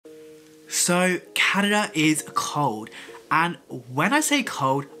So Canada is cold, and when I say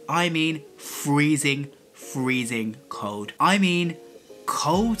cold, I mean freezing cold. I mean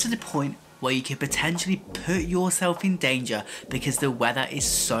cold to the point where you could potentially put yourself in danger because the weather is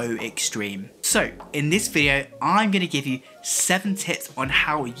so extreme. So in this video, I'm going to give you 7 tips on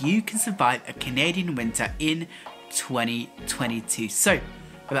how you can survive a Canadian winter in 2022. So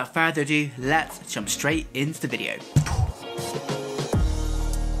without further ado, let's jump straight into the video.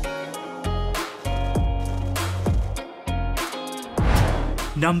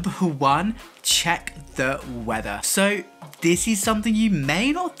 Number 1, check the weather. So this is something you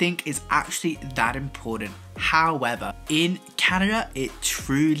may not think is actually that important. However, in Canada, it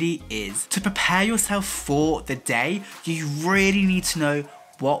truly is. To prepare yourself for the day, you really need to know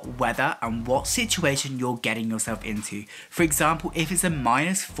what weather and what situation you're getting yourself into. For example, if it's a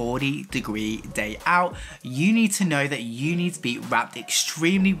 -40 degree day out, you need to know that you need to be wrapped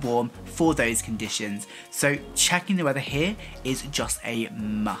extremely warm for those conditions. So checking the weather here is just a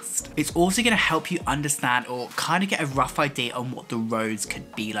must. It's also going to help you understand or kind of get a rough idea on what the roads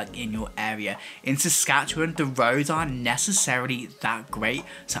could be like in your area. In Saskatchewan, the roads aren't necessarily that great,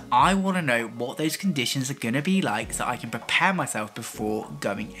 so I want to know what those conditions are going to be like so I can prepare myself before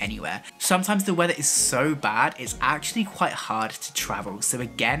going anywhere. Sometimes the weather is so bad, it's actually quite hard to travel. So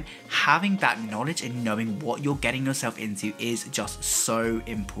again, having that knowledge and knowing what you're getting yourself into is just so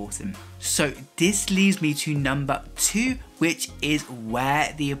important. So this leads me to number 2, which is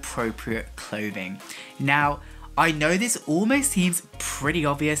wear the appropriate clothing. Now, I know this almost seems pretty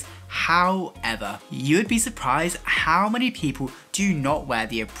obvious, however, you would be surprised how many people do not wear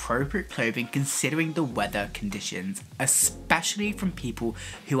the appropriate clothing considering the weather conditions, especially from people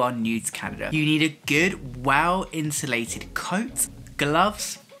who are new to Canada. You need a good, well-insulated coat,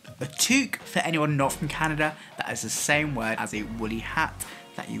 gloves, a toque for anyone not from Canada, that is the same word as a woolly hat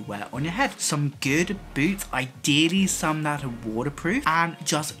that you wear on your head. Some good boots, ideally some that are waterproof, and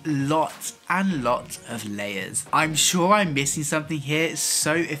just lots and lots of layers. I'm sure I'm missing something here,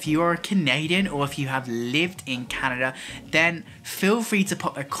 so if you are a Canadian or if you have lived in Canada, then feel free to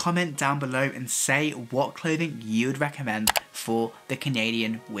pop a comment down below and say what clothing you would recommend for the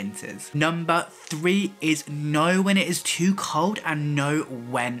Canadian winters. Number 3 is know when it is too cold and know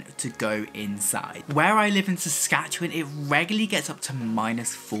when to go inside. Where I live in Saskatchewan, it regularly gets up to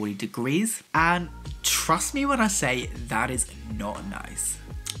 -40 degrees, and trust me when I say that is not nice.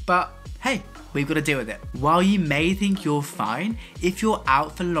 But hey, we've got to deal with it. While you may think you're fine, if you're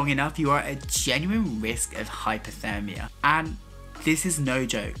out for long enough, you are at a genuine risk of hypothermia. And this is no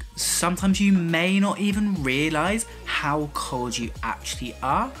joke. Sometimes you may not even realise how cold you actually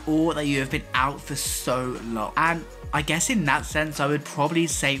are, or that you have been out for so long. And I guess in that sense, I would probably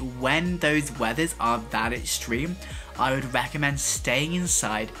say when those weathers are that extreme, I would recommend staying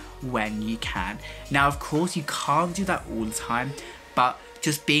inside when you can. Now, of course, you can't do that all the time, but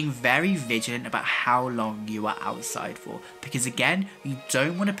just being very vigilant about how long you are outside for, because again, you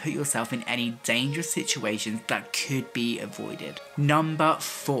don't want to put yourself in any dangerous situations that could be avoided. Number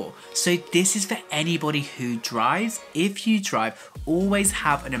 4, so this is for anybody who drives. If you drive, always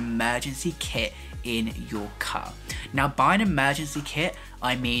have an emergency kit in your car. Now, by an emergency kit,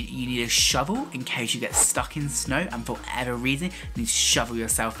 I mean you need a shovel in case you get stuck in snow and for whatever reason you need to shovel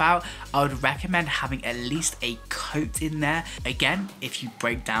yourself out. I would recommend having at least a coat in there. Again, if you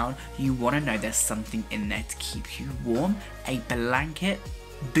break down, you want to know there's something in there to keep you warm. A blanket,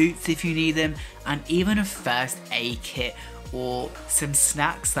 boots if you need them, and even a first aid kit or some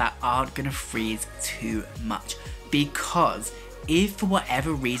snacks that aren't going to freeze too much. Because if for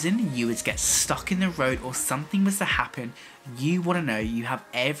whatever reason you would get stuck in the road or something was to happen, you want to know you have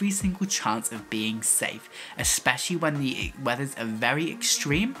every single chance of being safe, especially when the weathers are very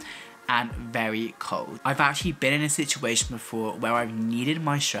extreme and very cold. I've actually been in a situation before where I've needed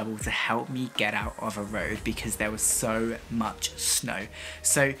my shovel to help me get out of a road because there was so much snow.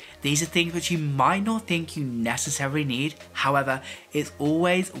 So these are things which you might not think you necessarily need. However, it's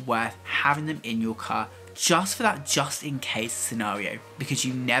always worth having them in your car just for that just in case scenario, because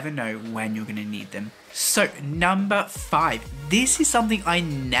you never know when you're going to need them. So number 5, this is something I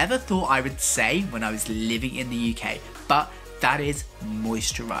never thought I would say when I was living in the UK, but that is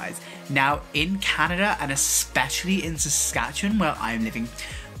moisturize. Now in Canada, and especially in Saskatchewan where I'm living,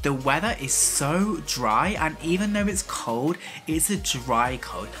 the weather is so dry, and even though it's cold, it's a dry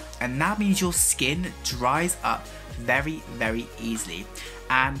cold, and that means your skin dries up very easily.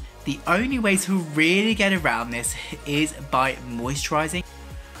 And the only way to really get around this is by moisturizing.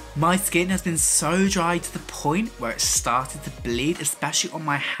 My skin has been so dry to the point where it started to bleed, especially on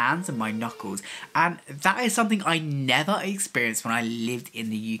my hands and my knuckles, and that is something I never experienced when I lived in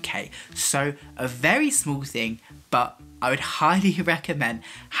the UK. So a very small thing, but I would highly recommend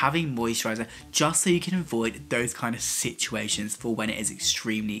having moisturiser just so you can avoid those kind of situations for when it is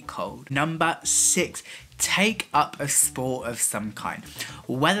extremely cold. Number 6, take up a sport of some kind.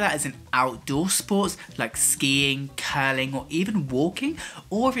 Whether that is an outdoor sport like skiing, curling, or even walking,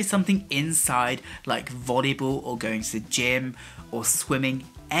 or if it's something inside like volleyball or going to the gym or swimming,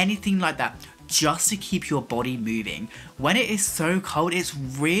 anything like that, just to keep your body moving. When it is so cold, it's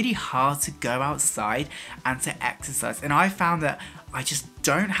really hard to go outside and to exercise, and I found that I just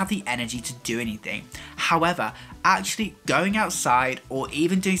don't have the energy to do anything. However, actually going outside or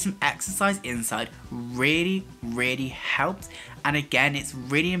even doing some exercise inside really helps, and again, it's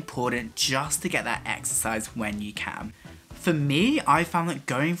really important just to get that exercise when you can. For me, I found that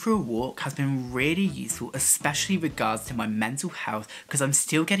going for a walk has been really useful, especially in regards to my mental health, because I'm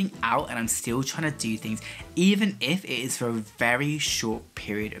still getting out and I'm still trying to do things, even if it is for a very short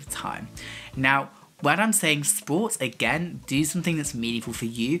period of time. Now, when I'm saying sports, again, do something that's meaningful for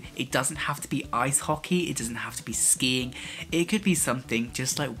you. It doesn't have to be ice hockey, it doesn't have to be skiing. It could be something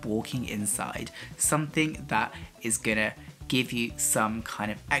just like walking inside, something that is gonna give you some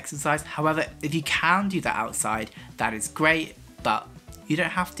kind of exercise. However, if you can do that outside, that is great, but you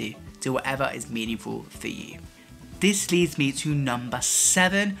don't have to. Do whatever is meaningful for you. This leads me to number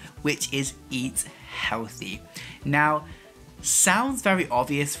 7, which is eat healthy. Now, sounds very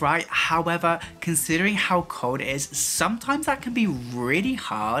obvious, right? However, considering how cold it is, sometimes that can be really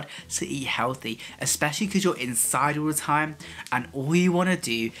hard to eat healthy, especially because you're inside all the time and all you want to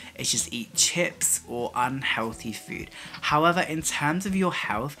do is just eat chips or unhealthy food. However, in terms of your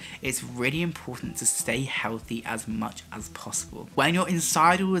health, it's really important to stay healthy as much as possible. When you're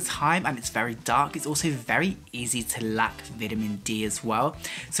inside all the time and it's very dark, it's also very easy to lack vitamin D as well.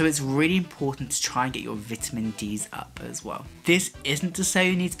 So it's really important to try and get your vitamin Ds up as well. This isn't to say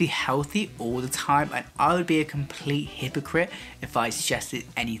you need to be healthy all the time, and I would be a complete hypocrite if I suggested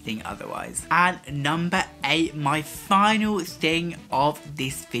anything otherwise. And number 8, my final thing of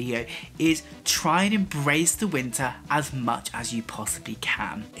this video is try and embrace the winter as much as you possibly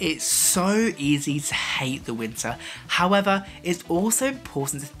can. It's so easy to hate the winter. However, it's also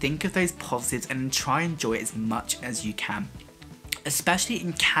important to think of those positives and try and enjoy it as much as you can. Especially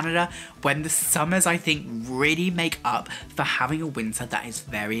in Canada, when the summers, I think, really make up for having a winter that is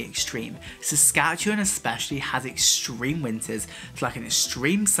very extreme. Saskatchewan especially has extreme winters. It's like an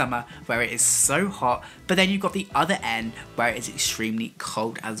extreme summer where it is so hot, but then you've got the other end where it is extremely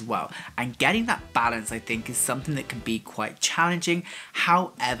cold as well. And getting that balance, I think, is something that can be quite challenging.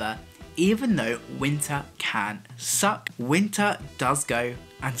 However, even though winter can suck, winter does go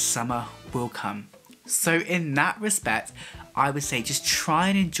and summer will come. So in that respect, I would say just try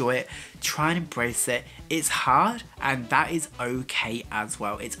and enjoy it, try and embrace it. It's hard, and that is okay as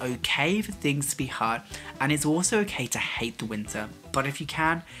well. It's okay for things to be hard, and it's also okay to hate the winter. But if you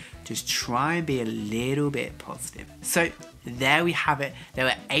can, just try and be a little bit positive. So there we have it. There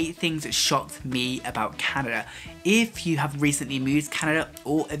were 8 things that shocked me about Canada. If you have recently moved to Canada,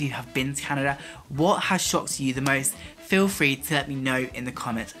 or if you have been to Canada, what has shocked you the most? Feel free to let me know in the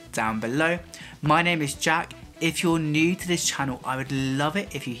comments down below. My name is Jack. If you're new to this channel, I would love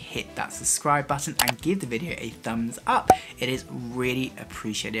it if you hit that subscribe button and give the video a thumbs up. It is really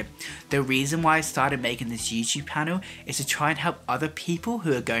appreciated. The reason why I started making this YouTube channel is to try and help other people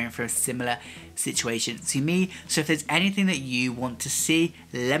who are going through a similar situation to me. So if there's anything that you want to see,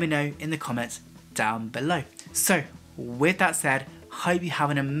 let me know in the comments down below. So with that said, hope you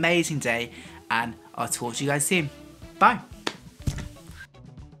have an amazing day, and I'll talk to you guys soon. Bye.